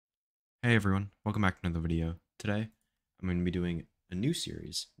Hey everyone, welcome back to another video. Today, I'm going to be doing a new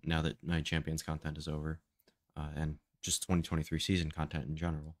series now that my Champions content is over, and just 2023 season content in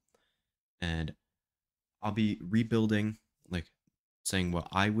general. And I'll be rebuilding, like, saying what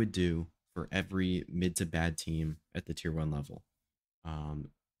I would do for every mid to bad team at the tier 1 level. Um,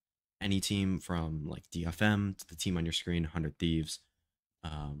 any team from, like, DFM to the team on your screen, 100 Thieves,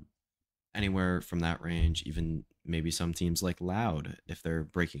 um, anywhere from that range, even maybe some teams like Loud, if they're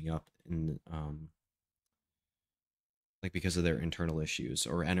breaking up in like because of their internal issues,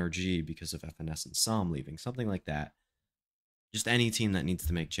 or NRG because of FNS and Psalm leaving, something like that. Just any team that needs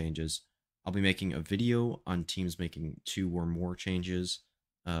to make changes. I'll be making a video on teams making 2 or more changes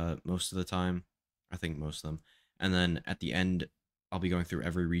most of the time. I think most of them. And then at the end, I'll be going through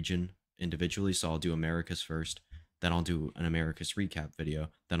every region individually. So I'll do Americas first, then I'll do an Americas recap video,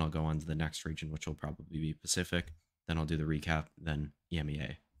 then I'll go on to the next region, which will probably be Pacific, then I'll do the recap, then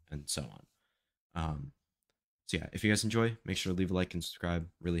EMEA, and so on. So yeah, if you guys enjoy, make sure to leave a like and subscribe.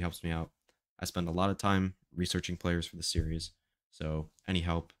 Really helps me out. I spend a lot of time researching players for the series, so any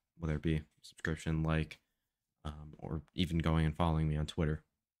help, whether it be subscription, like, or even going and following me on Twitter,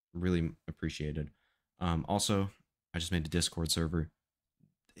 really appreciated. Also, I just made a Discord server.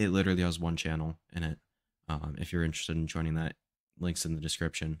 It literally has one channel in it. If you're interested in joining that, links in the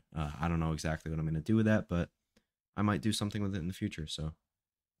description. I don't know exactly what I'm going to do with that, but I might do something with it in the future. So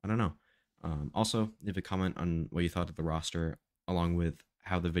I don't know. Also, leave a comment on what you thought of the roster, along with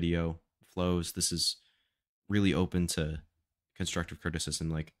how the video flows. This is really open to constructive criticism.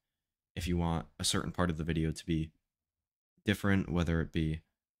 Like, if you want a certain part of the video to be different, whether it be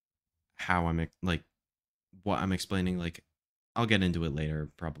how like what I'm explaining, like, I'll get into it later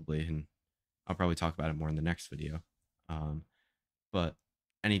probably, and I'll probably talk about it more in the next video. Um, but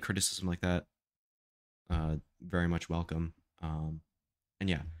any criticism like that, very much welcome. And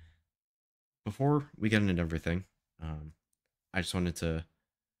yeah, before we get into everything, um, I just wanted to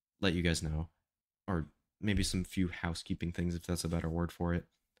let you guys know, or maybe some few housekeeping things, if that's a better word for it.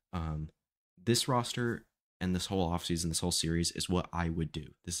 Um, this roster and this whole offseason, this whole series, is what I would do.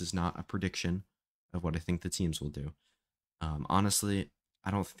 This is not a prediction of what I think the teams will do. Honestly, I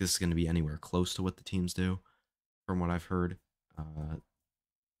don't think this is going to be anywhere close to what the teams do, from what I've heard, uh,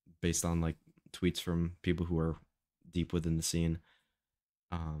 based on like tweets from people who are deep within the scene.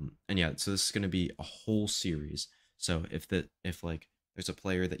 And yeah, so this is going to be a whole series. So if like there's a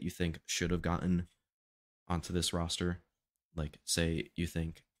player that you think should have gotten onto this roster, like say you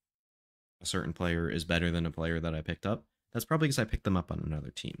think a certain player is better than a player that I picked up, that's probably because I picked them up on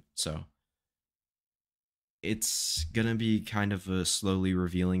another team. So it's gonna be kind of a slowly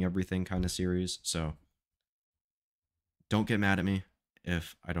revealing everything kind of series. So don't get mad at me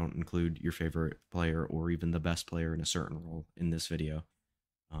if I don't include your favorite player or even the best player in a certain role in this video.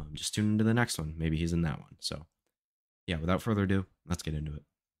 Just tune into the next one. Maybe he's in that one. So yeah, without further ado, let's get into it.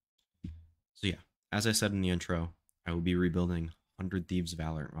 So yeah, as I said in the intro, I will be rebuilding 100 Thieves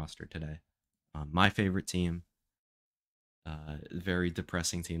Valorant roster today. My favorite team. Very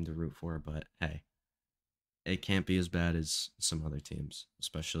depressing team to root for, but hey, it can't be as bad as some other teams,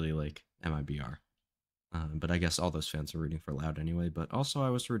 especially like MIBR. But I guess all those fans are rooting for Loud anyway. But also, I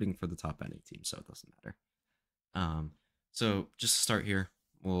was rooting for the top NA team, so it doesn't matter. So just to start here,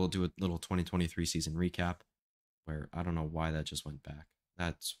 we'll do a little 2023 season recap. Where I don't know why that just went back.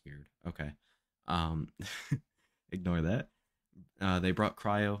 That's weird. Okay. Um, ignore that. They brought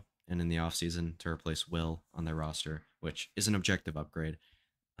Cryo in the offseason to replace Will on their roster, which is an objective upgrade,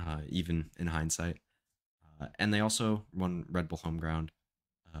 even in hindsight. And they also won Red Bull Home Ground,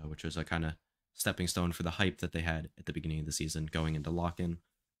 which was a kind of stepping stone for the hype that they had at the beginning of the season going into lock-in.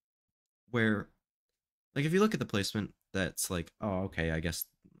 Where, like, if you look at the placement, that's like, oh, okay, I guess,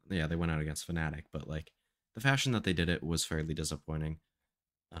 yeah, they went out against Fnatic, but like the fashion that they did it was fairly disappointing.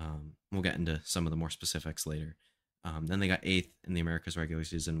 We'll get into some of the more specifics later. Then they got 8th in the Americas regular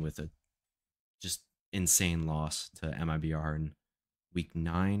season with a just insane loss to MIBR in week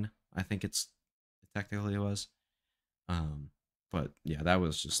 9. I think technically it was. But yeah, that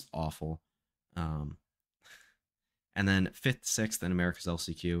was just awful. Um, and then 5th, 6th in America's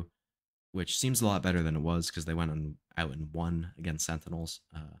LCQ, which seems a lot better than it was because they went out and won against Sentinels,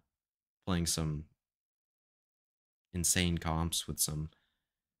 playing some insane comps with some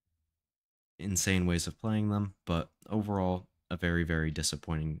insane ways of playing them. But overall, a very, very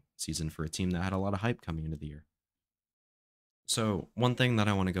disappointing season for a team that had a lot of hype coming into the year. So, one thing that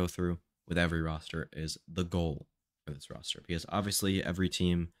I want to go through with every roster is the goal for this roster, because obviously every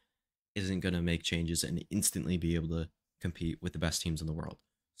team isn't going to make changes and instantly be able to compete with the best teams in the world.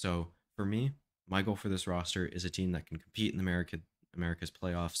 So, for me, my goal for this roster is a team that can compete in the America's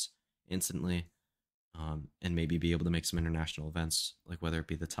playoffs instantly, and maybe be able to make some international events, like whether it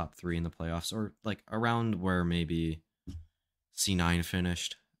be the top three in the playoffs or like around where maybe C9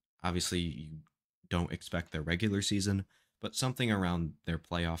 finished. Obviously, you don't expect their regular season, but something around their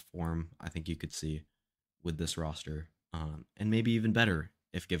playoff form, I think you could see with this roster, and maybe even better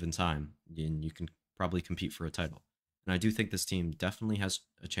if given time. And you can probably compete for a title. And I do think this team definitely has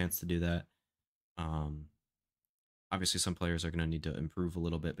a chance to do that. Um, Obviously, some players are going to need to improve a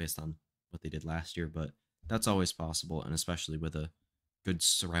little bit based on what they did last year, but that's always possible. And especially with a good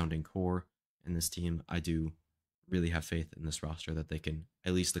surrounding core in this team, I do really have faith in this roster that they can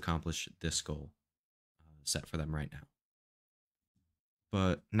at least accomplish this goal set for them right now.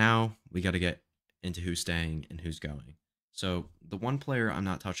 But now we got to get into who's staying and who's going. So the one player I'm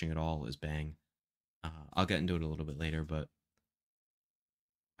not touching at all is Bang. I'll get into it a little bit later, but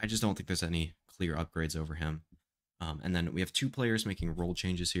I just don't think there's any clear upgrades over him. And then we have two players making role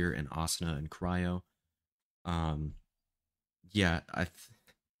changes here in Asuna and Cryo. Um, yeah,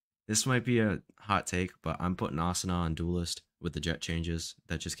 this might be a hot take, but I'm putting Asuna on Duelist with the jet changes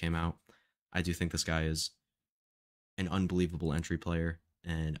that just came out. I do think this guy is an unbelievable entry player,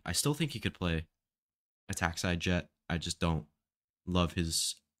 and I still think he could play attack side jet. I just don't love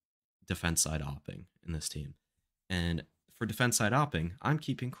his defense side opping in this team. And for defense side opping, I'm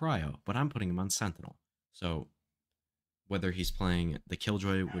keeping Cryo, but I'm putting him on Sentinel. So whether he's playing the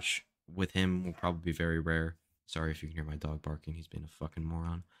Killjoy, which with him will probably be very rare. Sorry if you can hear my dog barking. He's being a fucking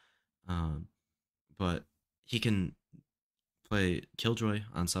moron. Um, but he can play Killjoy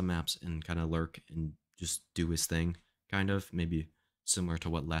on some maps and kind of lurk and just do his thing, kind of maybe similar to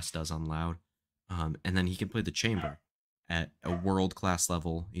what Les does on Loud. And then he can play the Chamber at a world class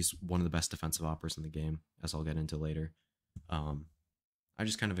level. He's one of the best defensive operators in the game, as I'll get into later. I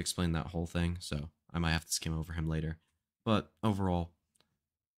just kind of explained that whole thing, so I might have to skim over him later. But overall,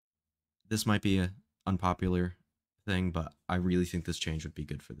 this might be an unpopular thing, but I really think this change would be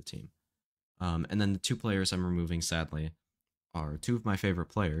good for the team. And then the two players I'm removing, sadly, are two of my favorite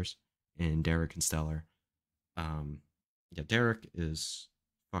players in Derek and Stellar. Yeah, Derek is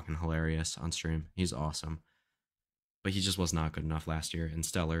fucking hilarious on stream. He's awesome. But he just was not good enough last year. And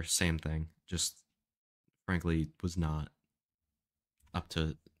Stellar, same thing. Just frankly was not up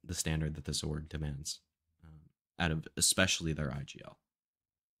to the standard that this org demands, out of especially their IGL.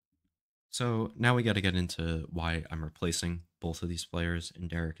 So now we got to get into why I'm replacing both of these players in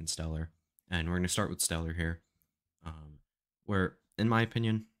Derek and Stellar. And we're going to start with Stellar here, where, in my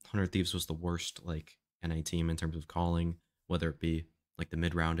opinion, 100 Thieves was the worst like NA team in terms of calling, whether it be like the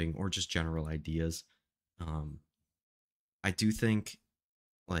mid rounding or just general ideas. I do think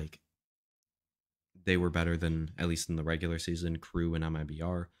like they were better than, at least in the regular season, Crew and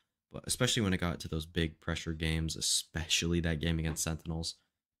MIBR, but especially when it got to those big pressure games, especially that game against Sentinels,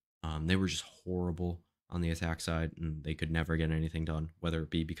 they were just horrible on the attack side, and they could never get anything done, whether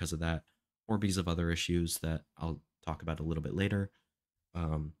it be because of that or because of other issues that I'll talk about a little bit later.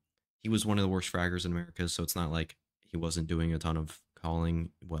 He was one of the worst fraggers in America, so it's not like he wasn't doing a ton of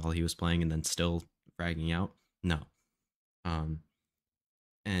calling while he was playing and then still fragging out. No.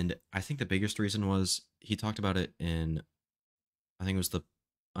 And I think the biggest reason was he talked about it in, I think it was the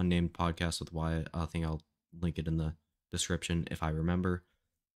unnamed podcast with Wyatt. I think I'll link it in the description if I remember.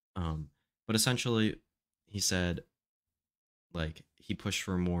 But essentially, he said like he pushed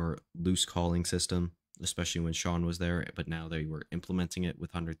for a more loose calling system, especially when Sean was there. But now they were implementing it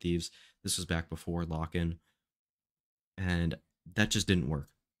with 100 Thieves. This was back before lock in, and that just didn't work.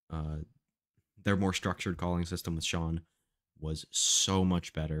 Their more structured calling system with Sean was so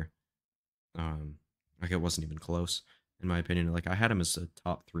much better. Like it wasn't even close in my opinion. Like I had him as a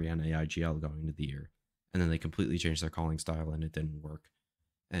top 3 on AIGL going into the year, and then they completely changed their calling style and it didn't work.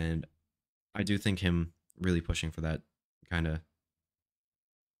 And I do think him really pushing for that kind of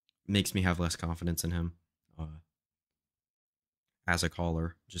makes me have less confidence in him as a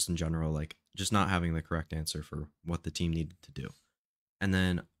caller, just in general, like just not having the correct answer for what the team needed to do. And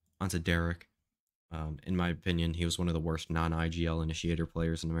then onto Derek. In my opinion, he was one of the worst non-IGL initiator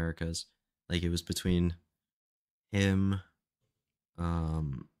players in Americas. Like it was between him, I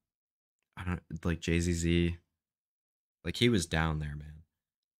don't like JZZ. Like he was down there, man.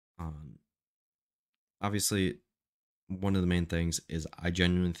 Um, Obviously, one of the main things is I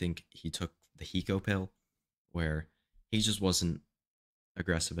genuinely think he took the Hiko pill, where he just wasn't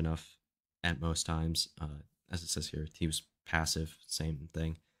aggressive enough at most times. As it says here, he was passive, same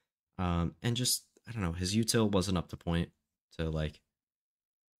thing. And just I don't know, his util wasn't up to point to like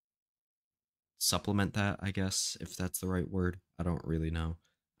supplement that, I guess, if that's the right word. I don't really know.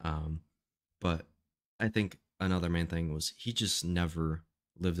 But I think another main thing was he just never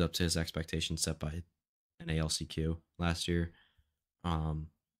lived up to his expectations set by an ALCQ last year. Um,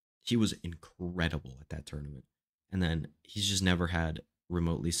 he was incredible at that tournament, and then he's just never had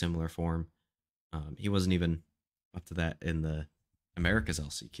remotely similar form. He wasn't even up to that in the America's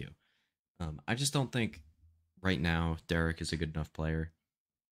LCQ. I just don't think right now Derek is a good enough player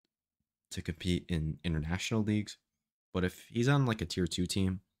to compete in international leagues. But if he's on like a tier two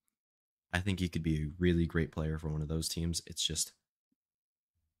team, I think he could be a really great player for one of those teams. It's just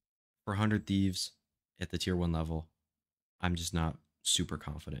for 100 Thieves at the tier one level, I'm just not super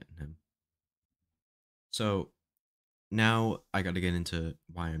confident in him. So now I got to get into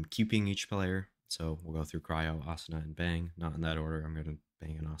why I'm keeping each player. So we'll go through Cryo, Asuna, and Bang. Not in that order. I'm going to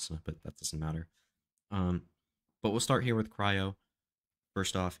Bang and Asuna, but that doesn't matter. Um, but we'll start here with Cryo.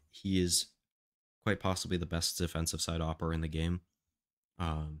 First off, he is quite possibly the best defensive side opper in the game.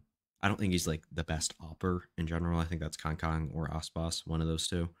 Um, I don't think he's like the best opper in general. I think that's Kong or Aspas, one of those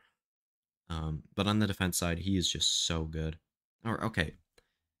two. But on the defense side, he is just so good. Or okay,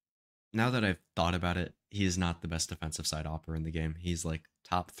 now that I've thought about it, he is not the best defensive side opper in the game. He's like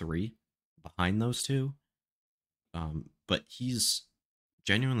top three behind those two. But he's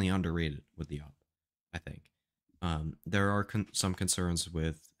genuinely underrated with the op, I think. There are some concerns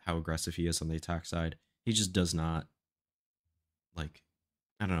with how aggressive he is on the attack side. He just does not like.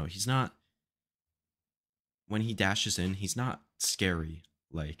 I don't know. He's not when he dashes in. He's not scary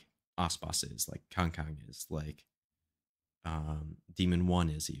like Aspas is, like Kong is, like Demon One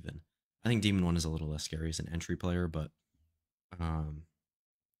is even. I think Demon One is a little less scary as an entry player, but I don't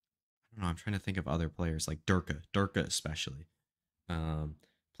know. I'm trying to think of other players like Durka especially. Um,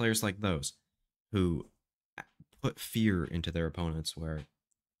 Players like those who put fear into their opponents. Where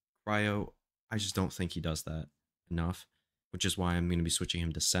Cryo, I just don't think he does that enough, which is why I'm going to be switching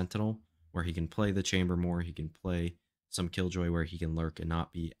him to Sentinel, where he can play the chamber more. He can play some Killjoy where he can lurk and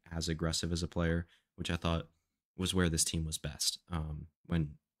not be as aggressive as a player, which I thought was where this team was best.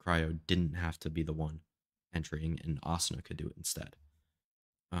 When Cryo didn't have to be the one entering and Asuna could do it instead.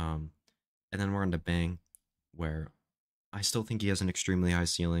 Um, and then we're on to Bang, where I still think he has an extremely high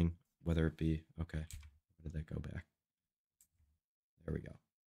ceiling, whether it be okay. Where did that go back? There we go.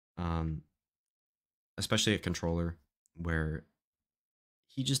 Um, Especially at controller, where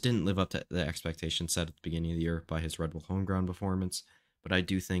he just didn't live up to the expectations set at the beginning of the year by his Red Bull home ground performance. But I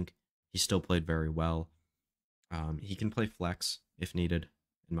do think he still played very well. He can play flex if needed,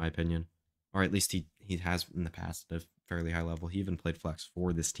 in my opinion, or at least he has in the past at a fairly high level. He even played flex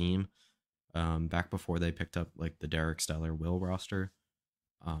for this team back before they picked up like the Derek Stellar Will roster.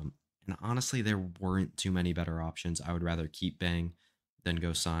 And honestly, there weren't too many better options. I would rather keep Bang than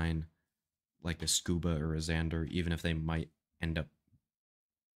go sign like a Scuba or a Xander, even if they might end up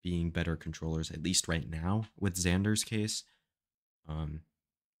being better controllers, at least right now with Xander's case. Um,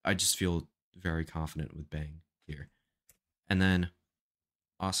 I just feel very confident with Bang here. And then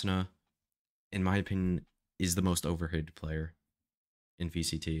Asuna, in my opinion, is the most overhated player in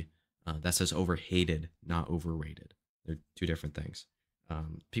VCT. That says overhated, not overrated. They're two different things.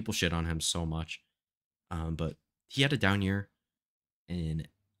 People shit on him so much, but he had a down year, and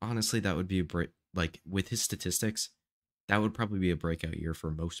honestly, that would be a break. Like with his statistics, that would probably be a breakout year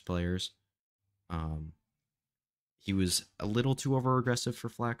for most players. Um, he was a little too over aggressive for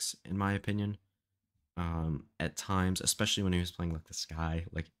flex, in my opinion. At times, especially when he was playing like the Sky,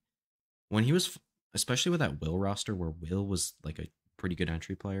 like when he was, especially with that Will roster, where Will was like a pretty good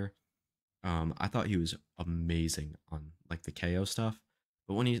entry player. I thought he was amazing on like the KO stuff,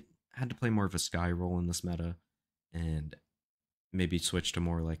 but when he had to play more of a Sky role in this meta, and maybe switch to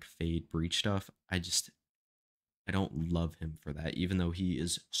more like Fade Breach stuff, I don't love him for that, even though he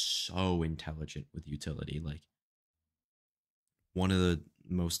is so intelligent with utility. Like one of the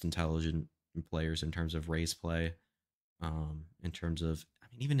most intelligent players in terms of race play. In terms of, I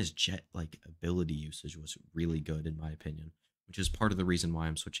mean, even his jet like ability usage was really good in my opinion, which is part of the reason why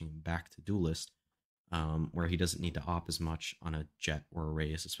I'm switching him back to Duelist, where he doesn't need to op as much on a jet or a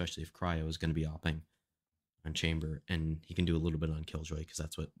race, especially if Cryo is going to be opping on Chamber, and he can do a little bit on Killjoy because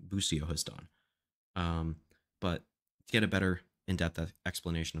that's what Busio has done. Um, but to get a better in-depth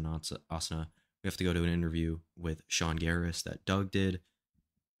explanation on Asuna, we have to go to an interview with Sean Garris that Doug did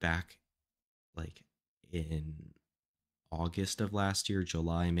back like in August of last year,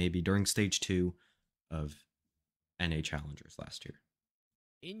 July maybe, during stage 2 of NA Challengers last year.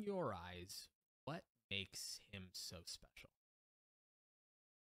 In your eyes, what makes him so special?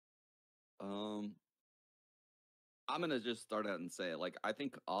 Um, I'm gonna just start out and say it. Like, I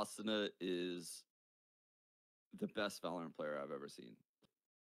think Asuna is the best Valorant player I've ever seen.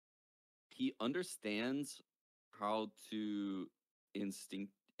 He understands how to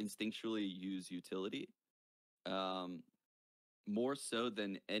instinctually use utility. Um, More so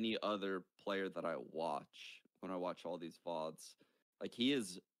than any other player that I watch when I watch all these VODs. Like he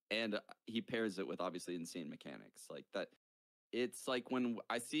is, and he pairs it with obviously insane mechanics. Like that, it's like when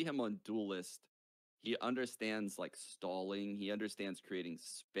I see him on Duelist, he understands like stalling, he understands creating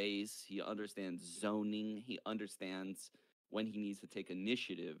space, he understands zoning, he understands when he needs to take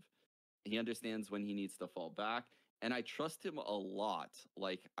initiative, he understands when he needs to fall back. And I trust him a lot.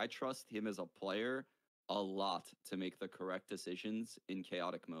 Like, I trust him as a player a lot to make the correct decisions in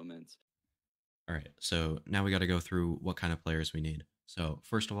chaotic moments. All right, so now we got to go through what kind of players we need. So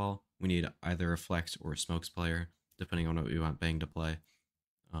first of all, we need either a flex or a smokes player, depending on what we want Bang to play.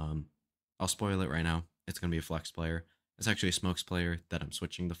 Um, I'll spoil it right now. It's going to be a flex player. It's actually a smokes player that I'm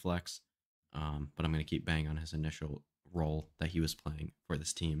switching to flex, but I'm going to keep Bang on his initial role that he was playing for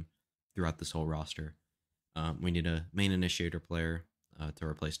this team throughout this whole roster. We need a main initiator player to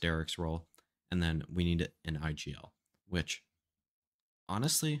replace Derek's role, and then we need an IGL, which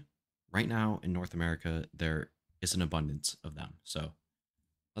honestly, right now in North America, there is an abundance of them. So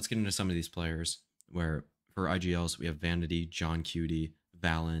let's get into some of these players. Where for IGLs, we have Vanity, John Cutie,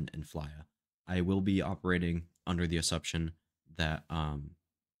 Valen, and Flya. I will be operating under the assumption that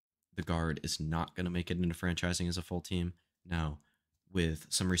the guard is not going to make it into franchising as a full team. Now, with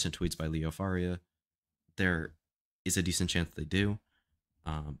some recent tweets by Leo Faria, there is a decent chance they do.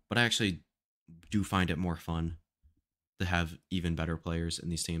 But I actually do find it more fun to have even better players in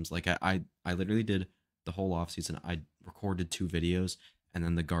these teams. Like I literally did the whole offseason. I recorded 2 videos and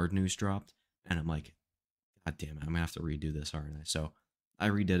then the guard news dropped and I'm like, God damn it, I'm gonna have to redo this, aren't I? So I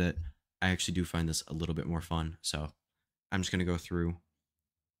redid it. I actually do find this a little bit more fun. So I'm just gonna go through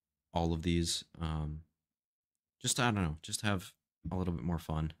all of these. Just I don't know, just have a little bit more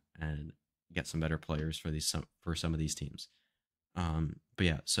fun and get some better players for some of these teams. But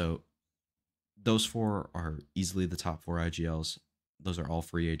yeah, so those 4 are easily the top 4 IGLs. Those are all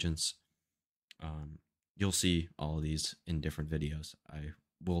free agents. You'll see all of these in different videos. I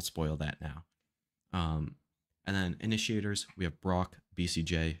will spoil that now. And then initiators, we have Brock,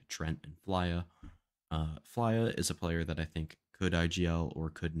 BCJ, Trent, and Flya. Flya is a player that I think could IGL or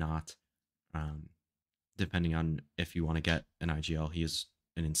could not, depending on if you want to get an IGL. He is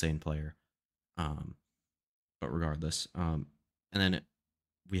an insane player. But regardless, and then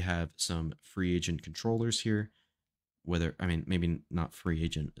we have some free agent controllers here. Whether I mean maybe not free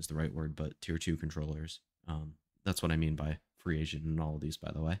agent is the right word, but tier 2 controllers. That's what I mean by free agent in all of these,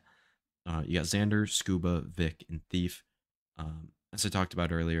 by the way. You got Xander, Scuba, Vic, and Thief. As I talked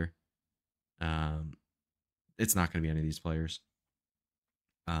about earlier, it's not going to be any of these players.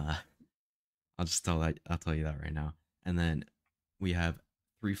 I'll tell you that right now. And then we have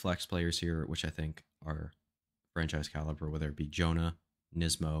 3 flex players here, which I think are franchise caliber, whether it be Jonah,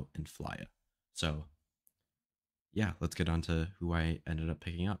 Nismo, and Flya. So yeah, let's get on to who I ended up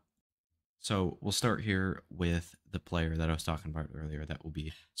picking up. So we'll start here with the player that I was talking about earlier that will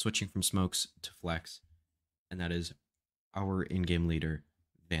be switching from smokes to flex, and that is our in-game leader,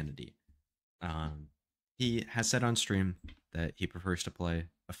 Vanity. He has said on stream that he prefers to play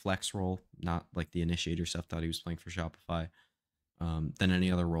a flex role, not like the initiator stuff that he was playing for Shopify, than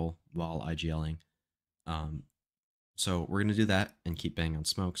any other role while IGLing. So we're going to do that and keep banging on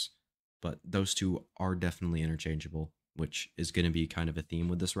smokes, but those 2 are definitely interchangeable, which is going to be kind of a theme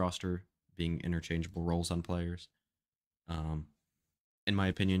with this roster, being interchangeable roles on players. In my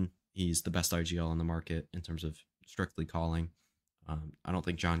opinion, he's the best IGL on the market in terms of strictly calling. I don't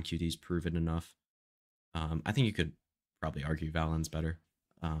think John Cutie's proven enough. I think you could probably argue Valen's better,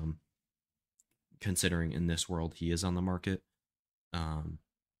 considering in this world he is on the market.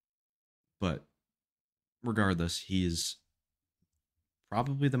 But regardless, he is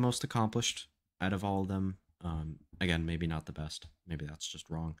probably the most accomplished out of all of them. Again, maybe not the best. Maybe that's just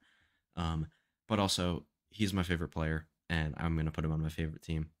wrong. But also, he's my favorite player, and I'm going to put him on my favorite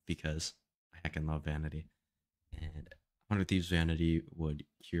team because I heckin' love Vanity. And 100 Thieves Vanity would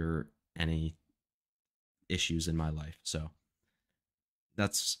cure any issues in my life. So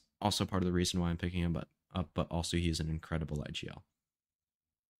that's also part of the reason why I'm picking him up, but also he's an incredible IGL.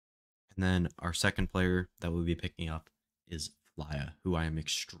 And then our second player that we'll be picking up is Flya, who I am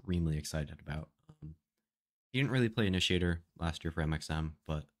extremely excited about. He didn't really play Initiator last year for MXM,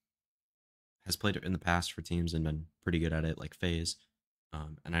 but has played it in the past for teams and been pretty good at it, like FaZe.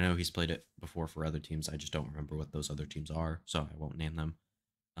 And I know he's played it before for other teams. I just don't remember what those other teams are, so I won't name them.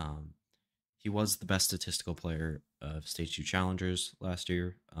 He was the best statistical player of Stage 2 Challengers last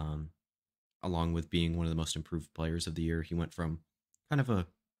year, along with being one of the most improved players of the year. He went from kind of a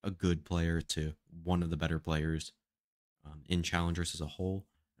good player to one of the better players in challengers as a whole,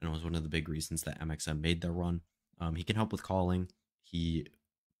 and it was one of the big reasons that MXM made their run. He can help with calling. He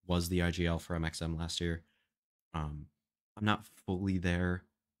was the IGL for MXM last year. I'm not fully there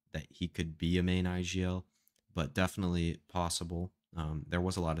that he could be a main IGL, but definitely possible. There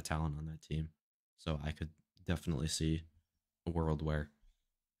was a lot of talent on that team, so I could definitely see a world where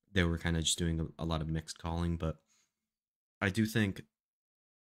they were kind of just doing a lot of mixed calling. But I do think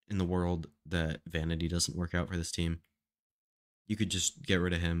in the world that Vanity doesn't work out for this team, you could just get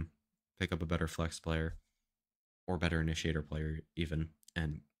rid of him, pick up a better flex player or better initiator player even,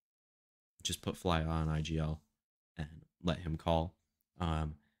 and just put Fly on IGL and let him call.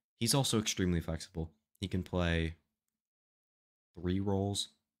 Um, he's also extremely flexible. He can play 3 roles,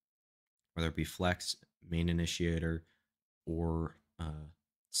 whether it be flex, main initiator, or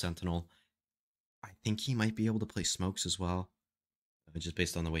sentinel. I think he might be able to play smokes as well, just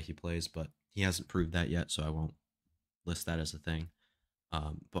based on the way he plays, but he hasn't proved that yet, so I won't list that as a thing.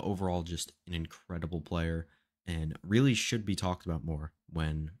 But overall, just an incredible player and really should be talked about more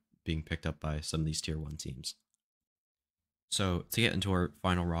when being picked up by some of these tier 1 teams. So to get into our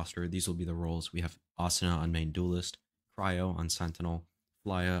final roster, these will be the roles. We have Asuna on main duelist, Cryo on sentinel,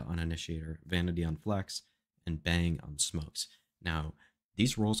 Flya on initiator, Vanity on flex, and Bang on smokes. Now,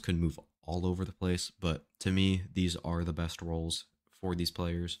 these roles could move all over the place, but to me, these are the best roles for these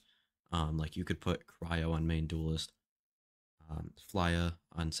players. Like you could put Cryo on main duelist, Flya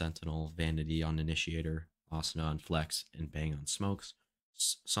on sentinel, Vanity on initiator, Asuna on flex, and Bang on smokes.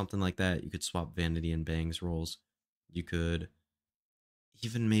 Something like that. You could swap Vanity and Bang's roles. You could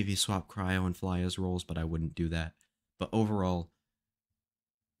even maybe swap Cryo and Flya's roles, but I wouldn't do that. But overall,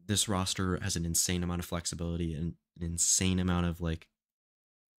 this roster has an insane amount of flexibility and an insane amount of like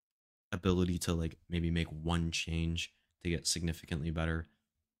ability to like maybe make one change to get significantly better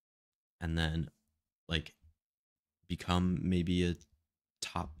and then like become maybe a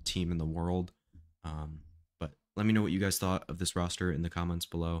top team in the world. But let me know what you guys thought of this roster in the comments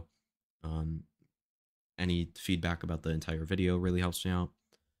below. Any feedback about the entire video really helps me out.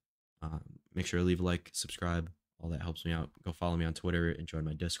 Make sure to leave a like, subscribe. All that helps me out. Go follow me on Twitter and join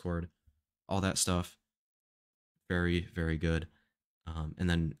my Discord. All that stuff. Very, very good. And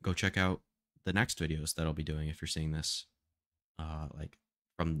then go check out the next videos that I'll be doing if you're seeing this like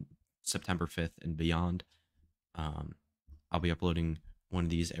from September 5th and beyond. I'll be uploading one of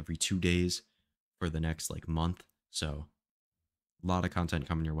these every 2 days for the next like month. So a lot of content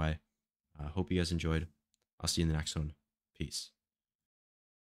coming your way. Hope you guys enjoyed. I'll see you in the next one. Peace.